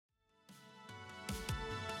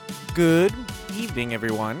Good evening,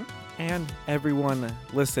 everyone, and everyone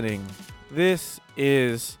listening. This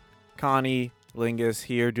is Connie Lingus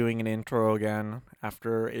here doing an intro again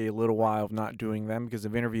after a little while of not doing them because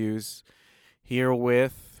of interviews. Here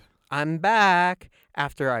with, I'm back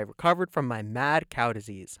after I recovered from my mad cow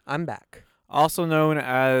disease. I'm back. also known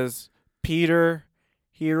as Peter,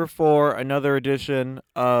 here for another edition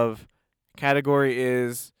of Category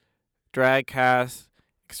is Dragcast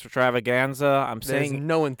Extravaganza. I'm There's saying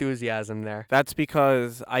no enthusiasm there. that's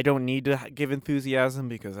because I don't need to give enthusiasm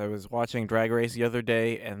because I was watching Drag Race the other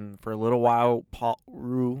day, and for a little while, Papa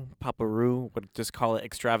Roo would just call it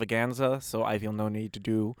extravaganza, so I feel no need to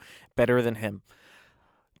do better than him.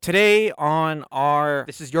 Today on our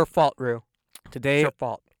This is your fault, Rue. It's today your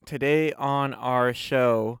fault. today on our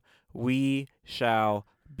show, we shall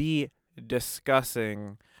be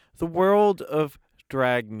discussing the world of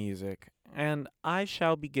drag music, and I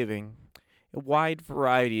shall be giving a wide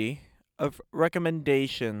variety of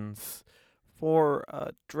recommendations for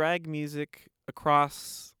drag music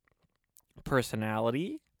across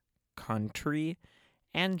personality, country,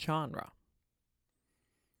 and genre.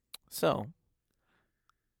 So,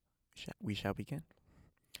 we shall begin.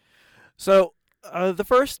 So, the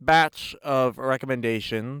first batch of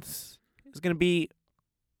recommendations is going to be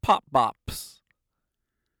pop bops.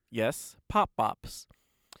 Yes, pop bops.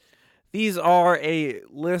 These are a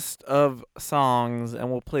list of songs,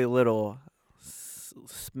 and we'll play a little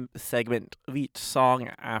segment of each song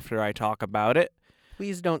after I talk about it.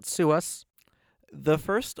 Please don't sue us. The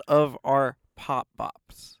first of our pop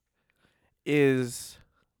bops is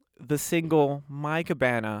the single My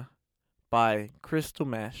Cabana by Crystal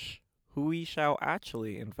Mesh, who we shall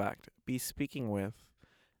actually, in fact, be speaking with,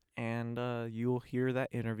 and you'll hear that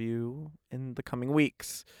interview in the coming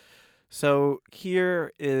weeks. So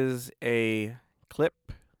here is a clip.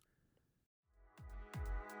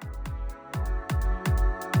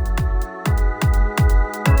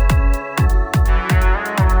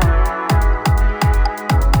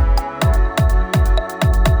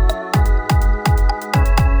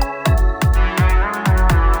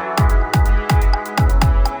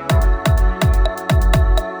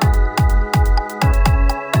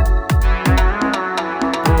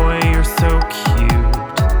 Boy, you're so cute.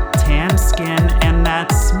 Tan skin and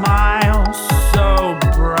that smile so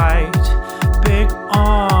bright. Big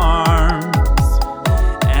arms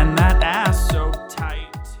and that ass so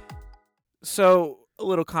tight. So a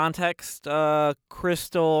little context.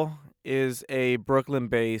 Crystal is a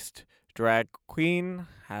Brooklyn-based drag queen,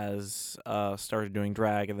 has started doing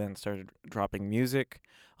drag and then started dropping music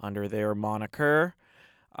under their moniker.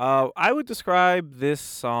 I would describe this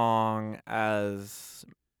song as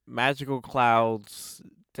Magical Clouds,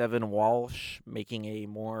 Devin Walsh making a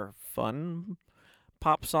more fun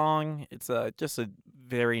pop song. It's just a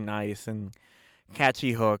very nice and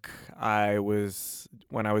catchy hook.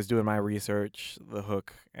 When I was doing my research, the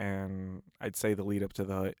hook and I'd say the lead up to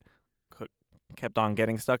the hook kept on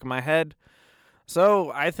getting stuck in my head.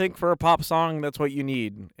 So I think for a pop song, that's what you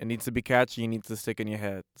need. It needs to be catchy. It needs to stick in your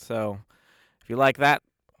head. So if you like that,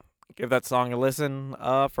 give that song a listen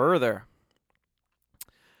further.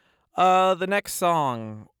 The next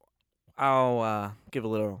song I'll give a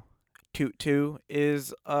little toot to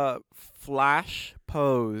is Flash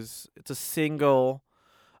Pose. It's a single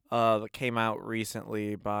that came out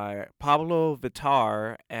recently by Pablo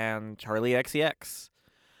Vittar and Charlie XCX.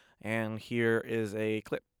 And here is a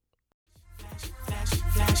clip.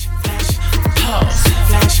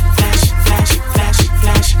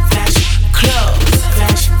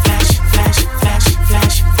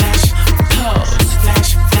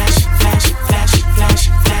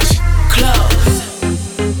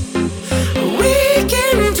 We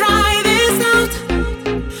can try this out,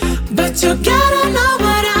 but you gotta know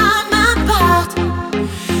what I'm about.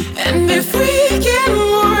 And if we can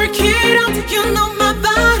work it out, you know my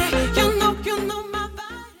body, you know my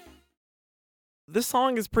body. This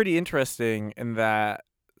song is pretty interesting in that,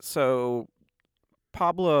 so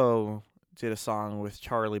Pablo did a song with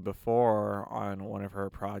Charlie before on one of her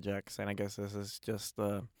projects, and I guess this is just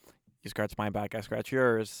the You Scratch My Back, I Scratch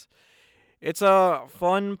Yours. It's a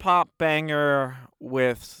fun pop banger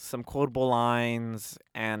with some quotable lines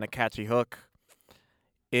and a catchy hook.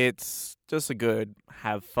 It's just a good,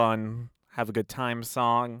 have fun, have a good time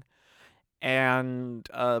song. And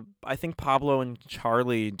I think Pablo and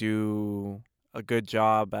Charlie do a good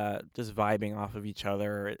job at just vibing off of each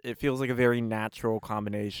other. It feels like a very natural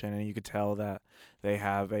combination, and you could tell that they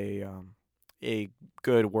have a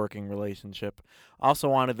good working relationship. Also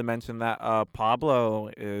wanted to mention that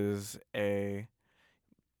Pablo is a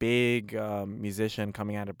big musician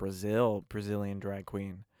coming out of Brazil, Brazilian drag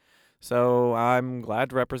queen. So I'm glad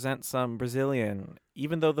to represent some Brazilian,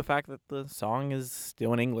 even though the fact that the song is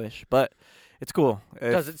still in English. But it's cool.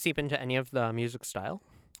 Does it seep into any of the music style?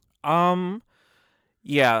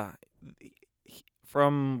 Yeah.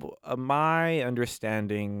 From my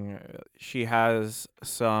understanding, she has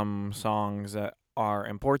some songs that are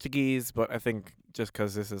in Portuguese, but I think just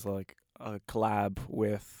because this is like a collab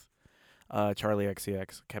with Charlie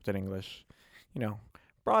XCX, kept in English,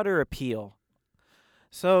 broader appeal.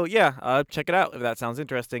 So yeah, check it out if that sounds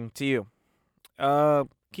interesting to you.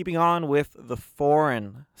 Keeping on with the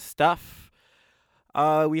foreign stuff,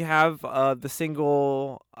 we have the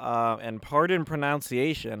single, and pardon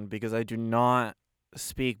pronunciation because I do not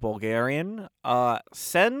speak Bulgarian.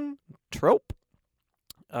 Sen Trope.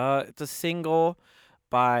 It's a single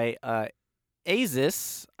by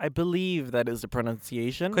Aziz. I believe that is the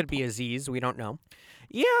pronunciation. Could be Aziz, we don't know.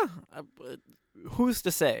 Yeah, who's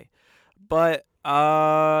to say? But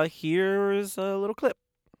here's a little clip.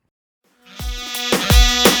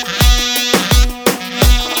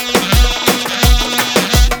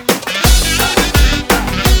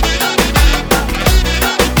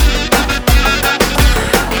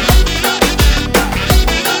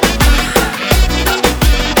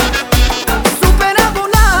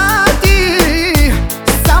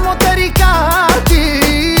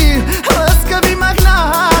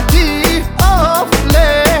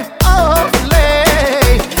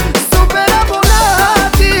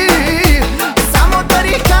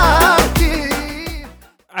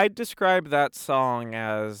 I describe that song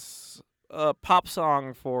as a pop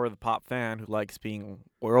song for the pop fan who likes being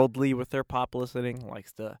worldly with their pop listening,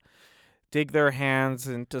 likes to dig their hands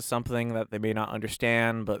into something that they may not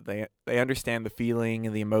understand, but they understand the feeling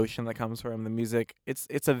and the emotion that comes from the music.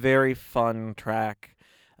 It's a very fun track,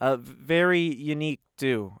 very unique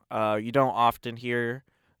too. You don't often hear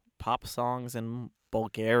pop songs in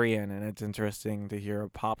Bulgarian, and it's interesting to hear a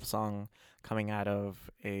pop song coming out of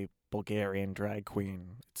a Bulgarian drag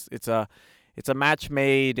queen. It's a match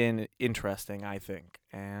made in interesting, I think.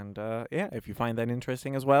 And yeah, if you find that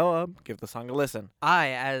interesting as well, give the song a listen.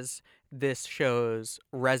 I, as this show's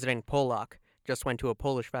resident Polak, just went to a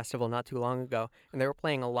Polish festival not too long ago, and they were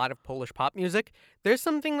playing a lot of Polish pop music. There's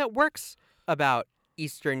something that works about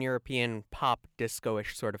Eastern European pop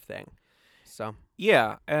disco-ish sort of thing. So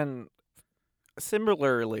yeah, and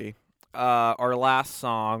similarly, our last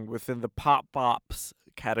song within the pop bops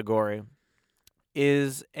category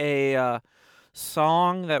is a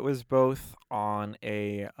song that was both on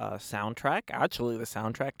a soundtrack, actually the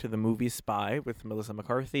soundtrack to the movie Spy with Melissa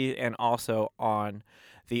McCarthy, and also on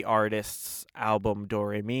the artist's album Do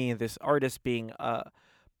Re Mi. This artist being,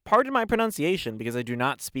 pardon my pronunciation because I do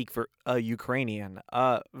not speak for Ukrainian,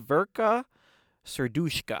 Verka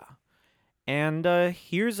Serdushka. And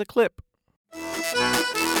here's a clip.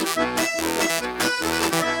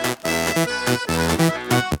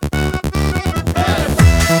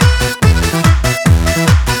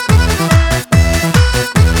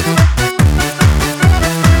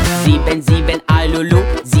 Sieben, sieben, Alulu,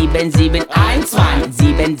 7, 7, 1, 2,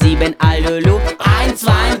 7, 7, Alulu, 1, 2,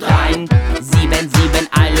 3, 7, 7,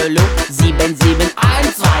 Alulu, 7, 7, 1,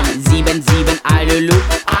 2, 7, 7, Alulu,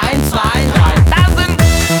 1, 2, 3.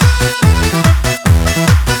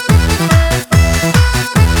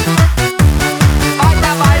 Das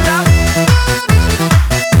sind weiter.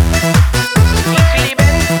 Ich liebe.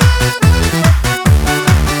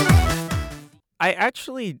 I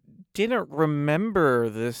actually didn't remember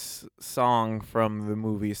this song from the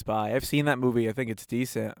movie Spy. I've seen that movie. I think it's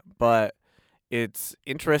decent, but it's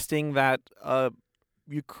interesting that a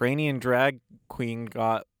Ukrainian drag queen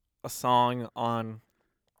got a song on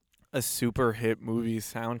a super hit movie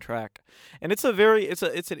soundtrack. And it's a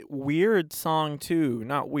weird song too.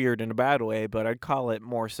 Not weird in a bad way, but I'd call it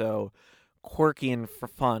more so quirky and for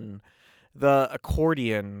fun. The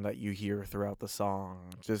accordion that you hear throughout the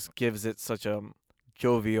song just gives it such a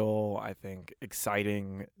jovial, I think,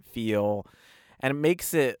 exciting feel, and it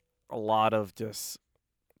makes it a lot of just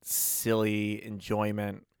silly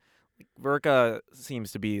enjoyment. Verka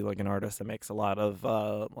seems to be like an artist that makes a lot of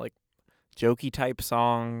like jokey type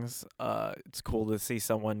songs. It's cool to see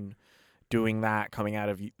someone doing that coming out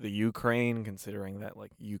of the Ukraine, considering that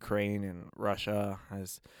like Ukraine and Russia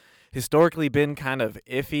has historically been kind of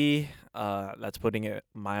iffy, that's putting it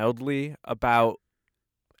mildly, about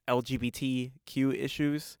LGBTQ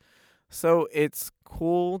issues. So it's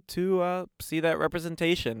cool to see that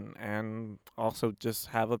representation and also just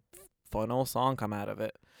have a fun old song come out of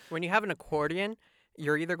it. when you have an accordion,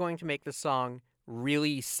 you're either going to make the song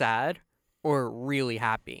really sad or really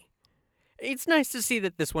happy. It's nice to see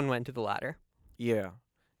that this one went to the latter. Yeah,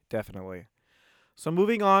 definitely. So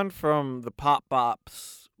moving on from the pop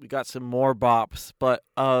bops, we got some more bops, but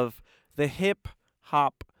of the hip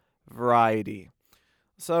hop variety.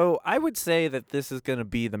 So I would say that this is going to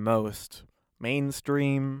be the most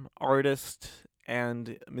mainstream artist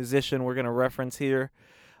and musician we're going to reference here,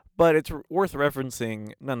 but it's worth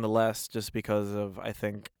referencing nonetheless just because of, I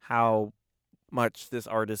think, how much this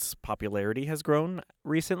artist's popularity has grown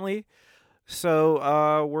recently.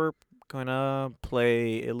 So we're gonna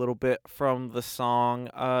play a little bit from the song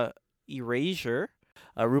Erasure,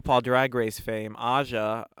 RuPaul Drag Race fame,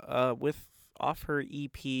 Aja, with off her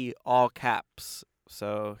EP All Caps.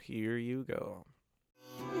 So here you go.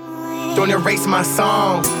 Don't erase my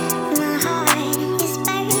song.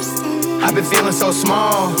 I've been feeling so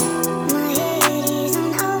small.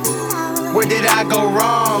 Where did I go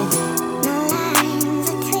wrong?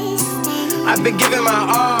 I've been giving my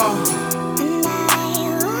all.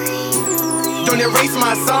 Don't erase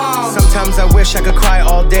my song. Sometimes I wish I could cry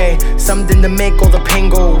all day. Something to make all the pain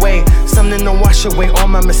go away. Something to wash away all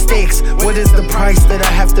my mistakes. What is the price that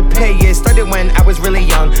I have to pay? It started when I was really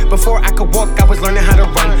young. Before I could walk, I was learning how to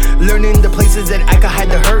run. Learning the places that I could hide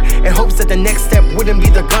the hurt, in hopes that the next step wouldn't be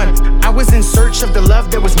the gun. I was in search of the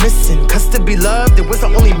love that was missing. 'Cause to be loved, it was the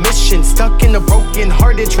only mission. Stuck in a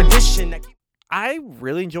broken-hearted tradition. I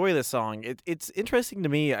really enjoy this song. It's interesting to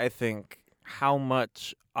me, I think, how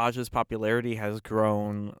much Aja's popularity has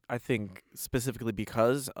grown, I think, specifically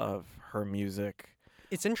because of her music.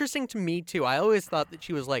 It's interesting to me, too. I always thought that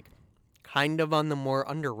she was, like, kind of on the more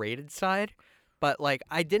underrated side, but, like,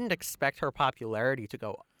 I didn't expect her popularity to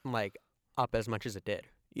go, like, up as much as it did.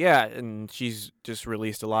 Yeah, and she's just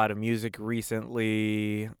released a lot of music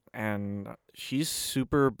recently, and she's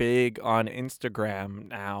super big on Instagram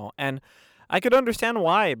now. And I could understand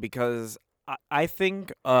why, because I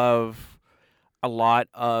think of a lot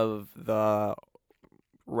of the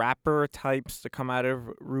rapper types to come out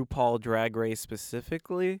of RuPaul Drag Race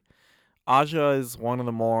specifically. Aja is one of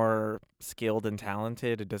the more skilled and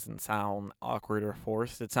talented. It doesn't sound awkward or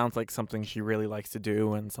forced. It sounds like something she really likes to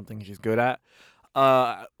do and something she's good at.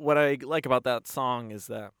 What I like about that song is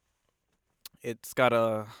that it's got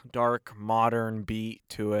a dark, modern beat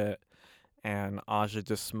to it, and Aja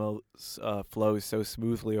just flows so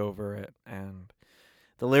smoothly over it. And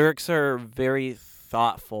the lyrics are very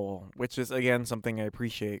thoughtful, which is, again, something I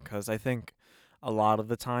appreciate, because I think a lot of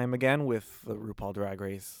the time, again, with the RuPaul Drag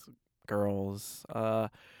Race girls, the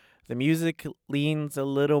music leans a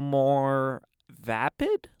little more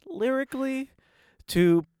vapid lyrically.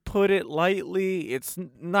 To put it lightly, it's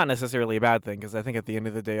not necessarily a bad thing, because I think at the end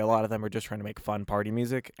of the day, a lot of them are just trying to make fun party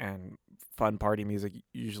music, and fun party music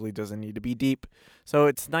usually doesn't need to be deep. So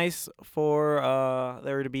it's nice for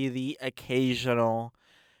there to be the occasional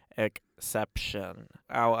exception.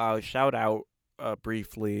 I'll shout out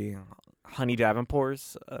briefly Honey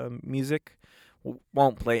Davenport's music.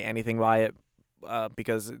 Won't play anything by it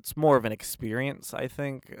because it's more of an experience, I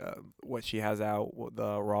think. What she has out,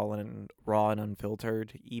 the Raw and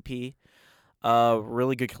Unfiltered EP.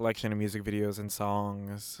 Really good collection of music videos and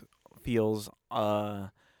songs. Feels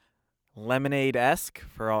Lemonade-esque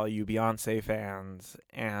for all you Beyonce fans.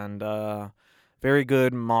 And very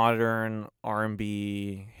good modern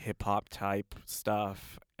R&B, hip-hop type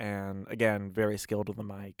stuff. And again, very skilled with the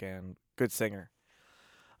mic and good singer.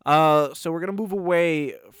 So we're going to move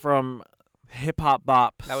away from hip-hop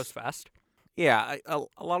bops. That was fast. Yeah, a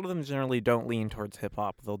lot of them generally don't lean towards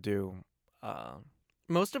hip-hop. They'll do...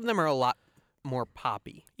 Most of them are a lot more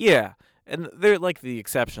poppy. Yeah, and they're like the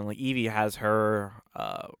exception. Like Evie has her...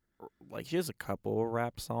 she has a couple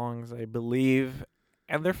rap songs, I believe,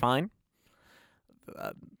 and they're fine.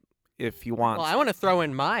 If you want... Well, I want to throw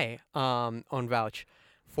in my own vouch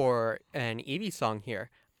for an Evie song here.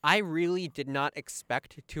 I really did not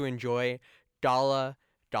expect to enjoy $,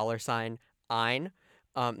 $Ein.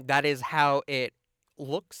 That is how it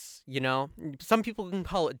looks, you know. Some people can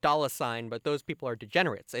call it $, but those people are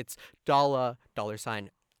degenerates. It's $,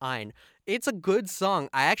 $Ein. It's a good song.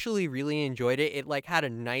 I actually really enjoyed it. It had a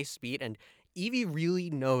nice beat, and Evie really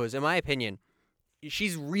knows, in my opinion,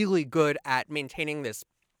 she's really good at maintaining this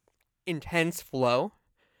intense flow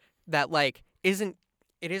that isn't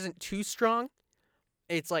too strong.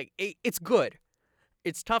 It's it's good.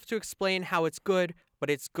 It's tough to explain how it's good, but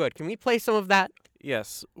it's good. Can we play some of that?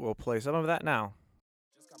 Yes, we'll play some of that now.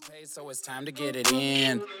 So it's time to get it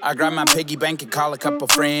in. I grab my piggy bank and call a couple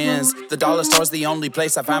friends. The dollar store's the only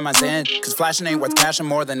place I find my zen. Cause flashing ain't worth cashing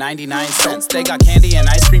more than 99 cents. They got candy and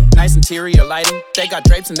ice cream, nice interior lighting. They got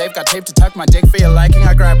drapes and they've got tape to tuck my dick for your liking.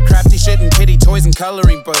 I grab crafty shit and kitty toys and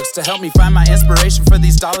coloring books to help me find my inspiration for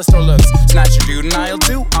these dollar store looks. Snatch your dude in aisle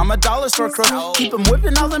 2, I'm a dollar store crook. Keep 'em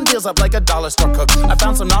whipping all them deals up like a dollar store cook. I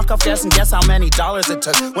found some knockoff gas and guess how many dollars it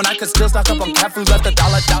took. When I could still stock up on cat food, left a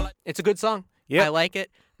dollar. It's a good song. Yep. I like it.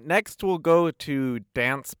 Next, we'll go to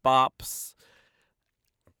dance bops.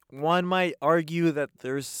 One might argue that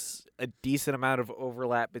there's a decent amount of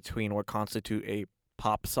overlap between what constitutes a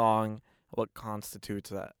pop song, what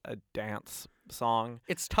constitutes a dance song.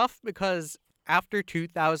 It's tough because after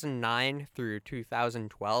 2009 through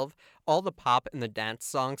 2012, all the pop and the dance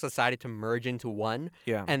songs decided to merge into one.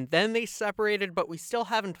 Yeah. And then they separated, but we still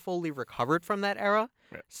haven't fully recovered from that era.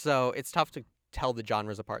 Right. So it's tough to tell the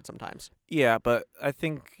genres apart sometimes. Yeah, but I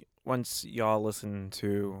think once y'all listen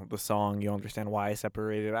to the song, you'll understand why I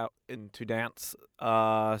separated out into dance.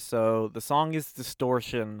 So the song is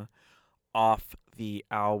Distortion off the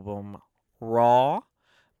album Raw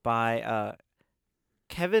by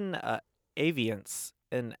Kevin Aviance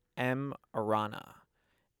and M. Arana.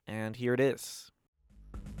 And here it is.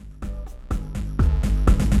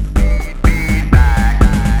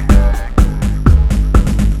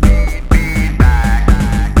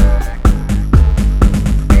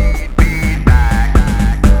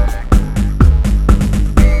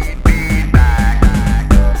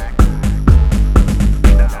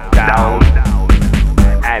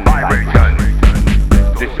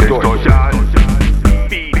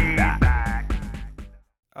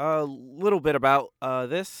 A little bit about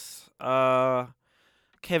this.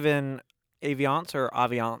 Kevin Aviance, or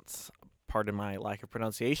Aviance, pardon my lack of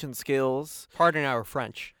pronunciation skills. Pardon our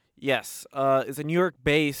French. Yes, is a New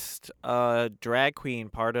York-based drag queen,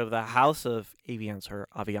 part of the House of Aviance, or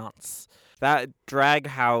Aviance. That drag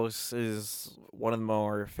house is one of the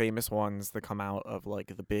more famous ones that come out of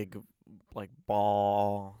like the big, like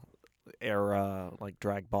ball era, like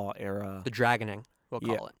drag ball era. The Dragoning, we'll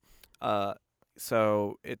call it.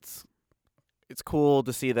 So it's cool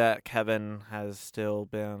to see that Kevin has still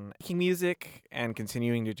been making music and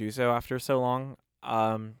continuing to do so after so long.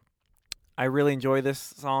 I really enjoy this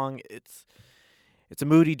song. It's a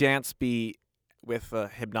moody dance beat with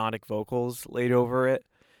hypnotic vocals laid over it.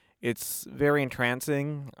 It's very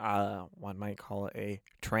entrancing. One might call it a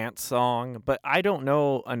trance song, but I don't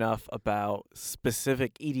know enough about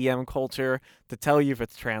specific EDM culture to tell you if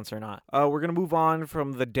it's trance or not. We're going to move on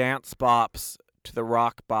from the dance bops to the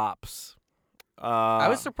rock bops. I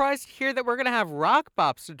was surprised to hear that we're going to have rock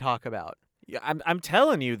bops to talk about. Yeah, I'm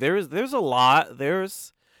telling you, there's a lot.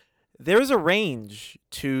 There's a range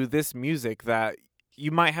to this music that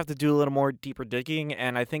you might have to do a little more deeper digging,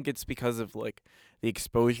 and I think it's because of like the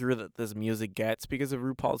exposure that this music gets because of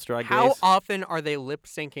RuPaul's Drag Race. How often are they lip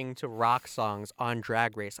syncing to rock songs on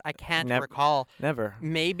Drag Race? I can't recall. Never.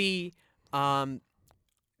 Maybe,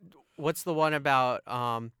 what's the one about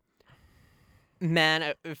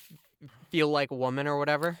Man Feel Like a Woman or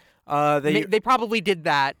whatever? They probably did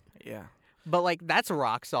that. Yeah. But like that's a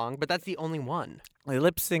rock song, but that's the only one. They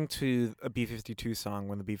lip sync to a B-52 song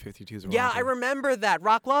when the B-52s were Yeah, on I tour. remember that.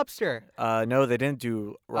 Rock Lobster. No, they didn't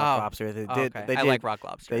do Rock Lobster. They did. Okay. They I did. like Rock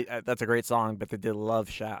Lobster. That's a great song, but they did Love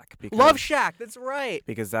Shack. Love Shack. That's right.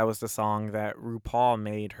 Because that was the song that RuPaul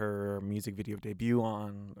made her music video debut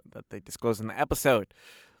on that they disclosed in the episode.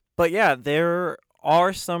 But yeah, there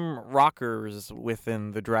are some rockers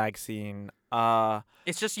within the drag scene.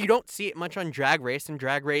 It's just you don't see it much on Drag Race, and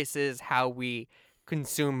Drag Race is how we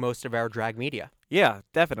consume most of our drag media. Yeah,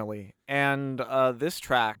 definitely. And this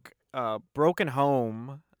track, Broken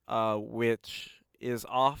Home, which is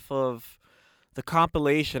off of the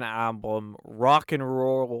compilation album Rock and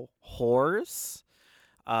Roll Whores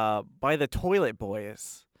by the Toilet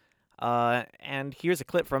Boys. And here's a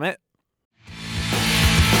clip from it.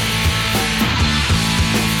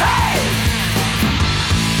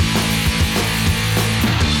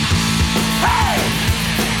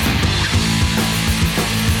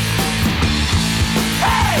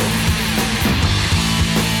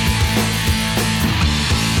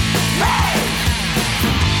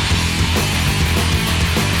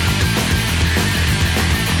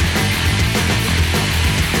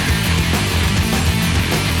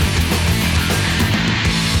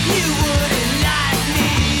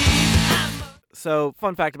 So,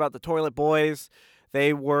 fun fact about the Toilet Boys,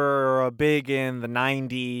 they were big in the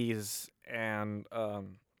 90s, and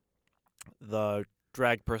the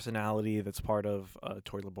drag personality that's part of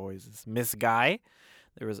Toilet Boys is Miss Guy.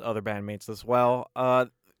 There was other bandmates as well.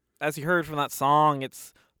 As you heard from that song,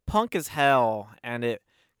 it's punk as hell, and it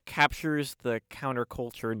captures the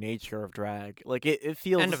counterculture nature of drag. Like it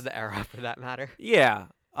feels End of the era, for that matter. Yeah.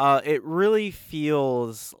 It really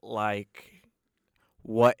feels like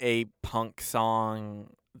what a punk song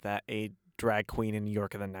that a drag queen in New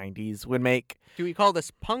York in the 90s would make. Do we call this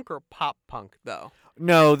punk or pop punk, though?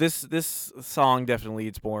 No, this song definitely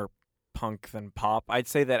is more punk than pop. I'd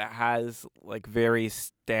say that it has like very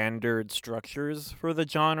standard structures for the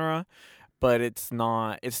genre, but it's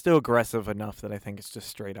still aggressive enough that I think it's just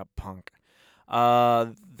straight up punk.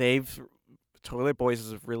 Toilet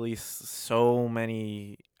Boys have released so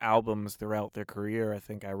many albums throughout their career. I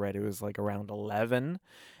think I read it was like around 11,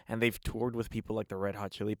 and they've toured with people like the Red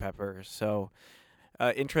Hot Chili Peppers. So,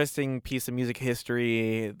 interesting piece of music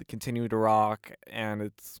history. They continue to rock, and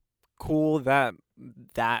it's cool that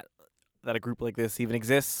a group like this even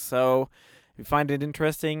exists. So, if you find it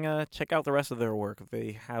interesting, check out the rest of their work.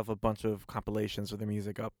 They have a bunch of compilations of their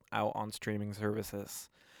music out on streaming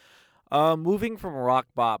services. Moving from rock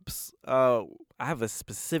bops, I have a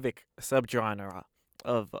specific subgenre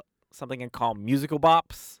of something I call musical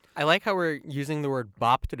bops. I like how we're using the word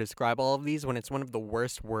bop to describe all of these when it's one of the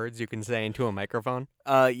worst words you can say into a microphone.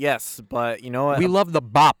 Yes, but you know what? We love the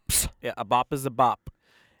bops. Yeah, a bop is a bop.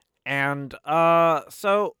 And,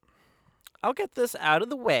 so I'll get this out of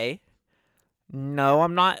the way. No,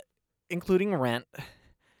 I'm not including Rent.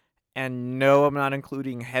 And no, I'm not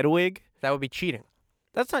including Hedwig. That would be cheating.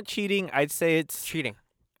 That's not cheating. I'd say it's Cheating.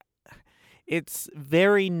 It's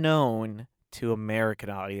very known to American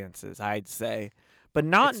audiences, I'd say. But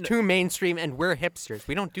not It's too mainstream, and we're hipsters.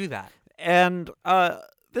 We don't do that. and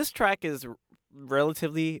this track is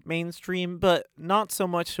relatively mainstream, but not so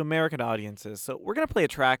much to American audiences. So we're going to play a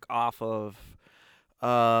track off of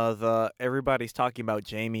the Everybody's Talking About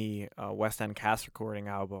Jamie West End cast recording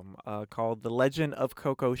album called The Legend of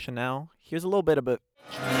Coco Chanel. Here's a little bit of it.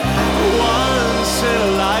 Once in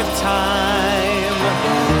a lifetime,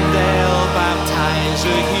 they'll baptize a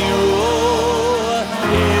hero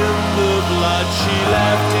in the blood she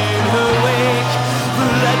left in her wake. The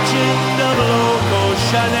legend of Coco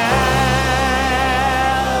Chanel.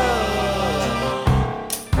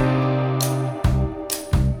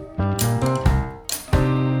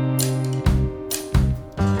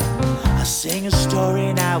 I sing a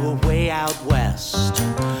story now way out west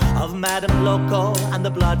of Madame Loco and the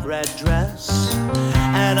blood red dress,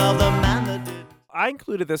 and of the man that did. I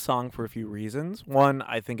included this song for a few reasons. One,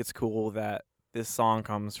 I think it's cool that this song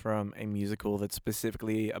comes from a musical that's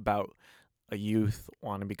specifically about a youth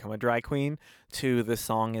wanting to become a drag queen. Two, this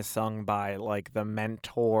song is sung by like the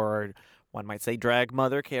mentor, one might say drag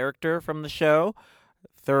mother character from the show.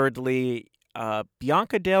 Thirdly,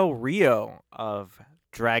 Bianca Del Rio of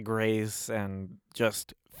Drag Race and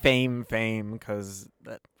just fame, because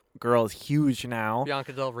that girl is huge now.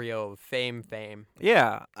 Bianca Del Rio, fame.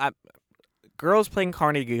 Yeah, girl's playing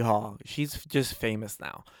Carnegie Hall. She's just famous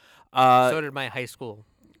now. So did my high school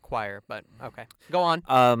choir, but okay. Go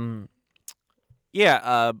on.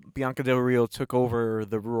 Bianca Del Rio took over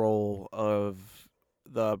the role of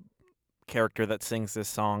the character that sings this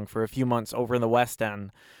song for a few months over in the West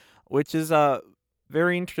End, which is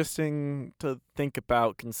very interesting to think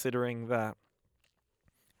about, considering that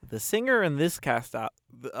the singer in this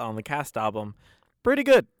on the cast album, pretty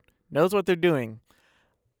good, knows what they're doing.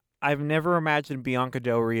 I've never imagined Bianca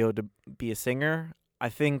Del Rio to be a singer. I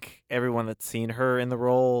think everyone that's seen her in the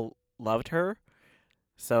role loved her,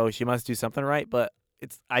 so she must do something right. But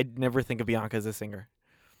I'd never think of Bianca as a singer.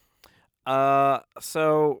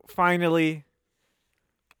 So finally,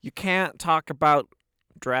 you can't talk about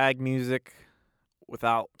drag music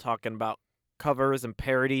without talking about covers and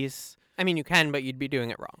parodies. I mean, you can, but you'd be doing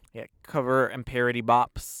it wrong. Yeah, cover and parody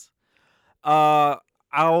bops.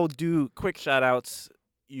 I'll do quick shout-outs.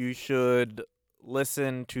 You should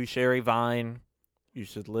listen to Sherry Vine. You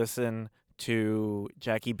should listen to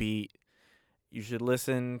Jackie Beat. You should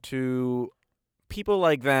listen to people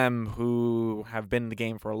like them who have been in the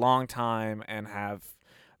game for a long time and have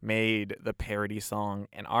made the parody song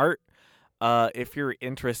an art. If you're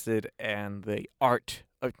interested in the art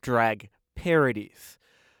of drag parodies.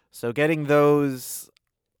 So getting those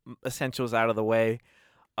essentials out of the way,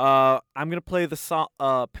 I'm going to play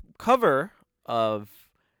the cover of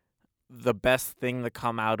the best thing to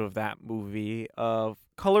come out of that movie, of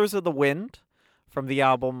Colors of the Wind, from the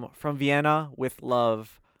album From Vienna with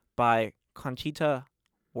Love by Conchita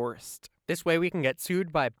Wurst. This way we can get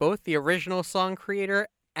sued by both the original song creator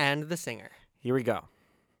and the singer. Here we go.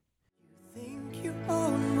 Think you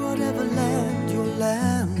own whatever land you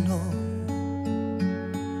land on.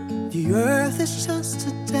 The earth is just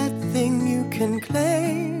a dead thing you can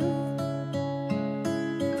claim.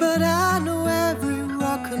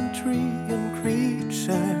 country and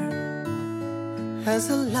creature, has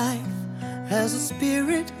a life, has a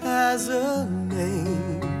spirit, has a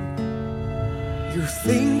name. You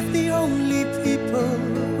think the only people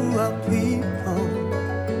who are people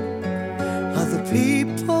are the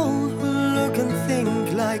people who look and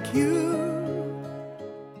think like you.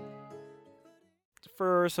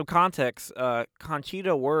 For some context,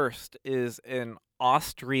 Conchita Wurst is an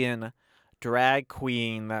Austrian drag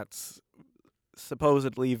queen that's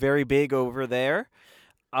supposedly very big over there.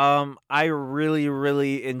 I really,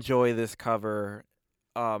 really enjoy this cover.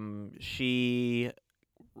 She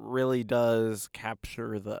really does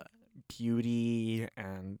capture the beauty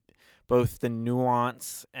and both the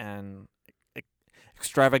nuance and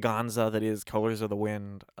extravaganza that is Colors of the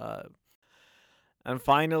Wind. And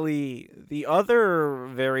finally, the other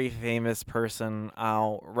very famous person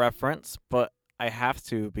I'll reference, but I have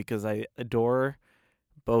to because I adore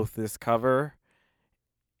both this cover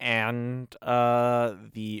and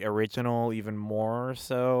the original even more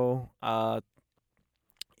so,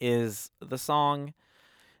 is the song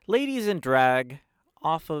Ladies in Drag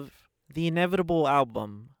off of the Inevitable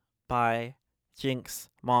album by Jinx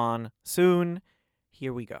Monsoon.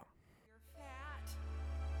 Here we go.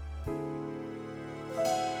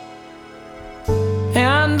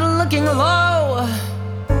 And looking low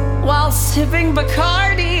while sipping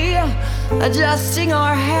Bacardi, adjusting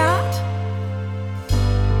our hat.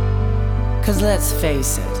 'Cause let's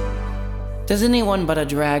face it, does anyone but a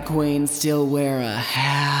drag queen still wear a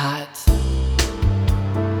hat?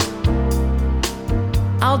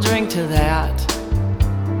 I'll drink to that.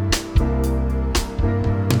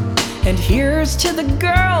 And here's to the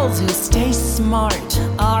girls who stay smart,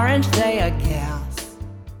 aren't they a gas?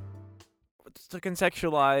 To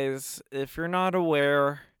contextualize, if you're not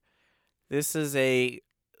aware, this is I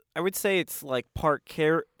would say it's like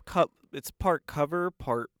it's part cover,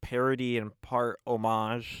 part parody, and part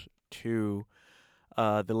homage to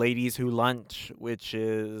the Ladies Who Lunch, which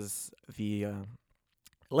is the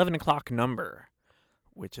 11 o'clock number,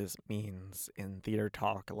 which means in theater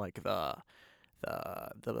talk like the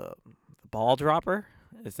ball dropper.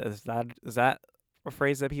 Is that a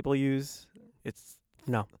phrase that people use?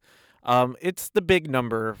 No. It's the big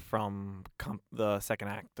number from the second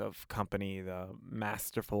act of Company, the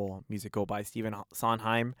masterful musical by Stephen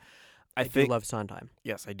Sondheim. I do love Sondheim.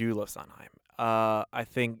 Yes, I do love Sondheim. I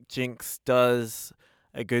think Jinx does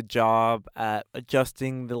a good job at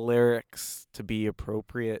adjusting the lyrics to be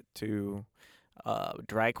appropriate to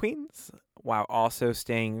drag queens while also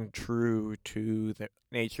staying true to the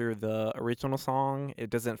nature of the original song. It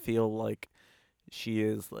doesn't feel like she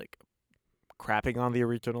is like crapping on the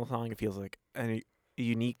original song. It feels like a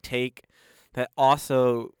unique take that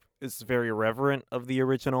also is very reverent of the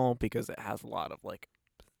original because it has a lot of like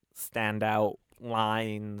standout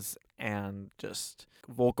lines and just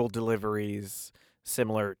vocal deliveries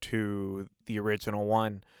similar to the original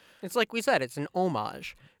one. It's like we said, it's an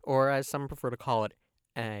homage, or as some prefer to call it,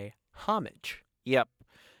 a homage. Yep.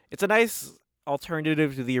 It's a nice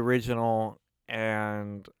alternative to the original,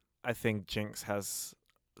 and I think Jinx has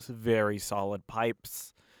very solid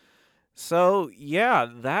pipes. So, yeah,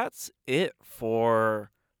 that's it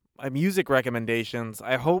for my music recommendations.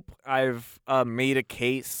 I hope I've made a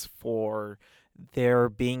case for there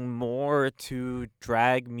being more to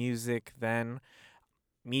drag music than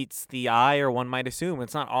meets the eye or one might assume.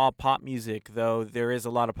 It's not all pop music, though there is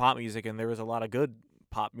a lot of pop music and there is a lot of good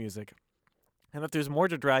pop music. And that there's more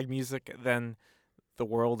to drag music than the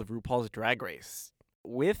world of RuPaul's Drag Race.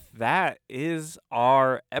 With that is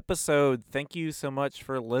our episode. Thank you so much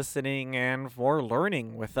for listening and for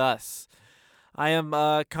learning with us. I am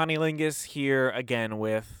Connie Lingus here again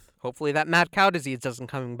with... Hopefully that mad cow disease doesn't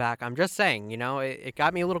come back. I'm just saying, it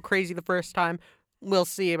got me a little crazy the first time. We'll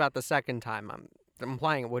see about the second time. I'm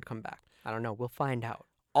implying it would come back. I don't know. We'll find out.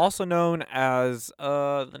 Also known as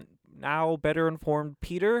the now better informed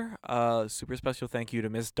Peter. Super special thank you to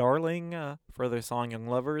Miss Darling for their song Young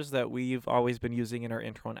Lovers that we've always been using in our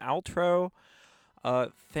intro and outro.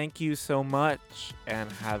 Thank you so much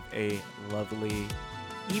and have a lovely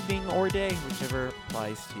evening or day, whichever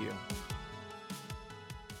applies to you.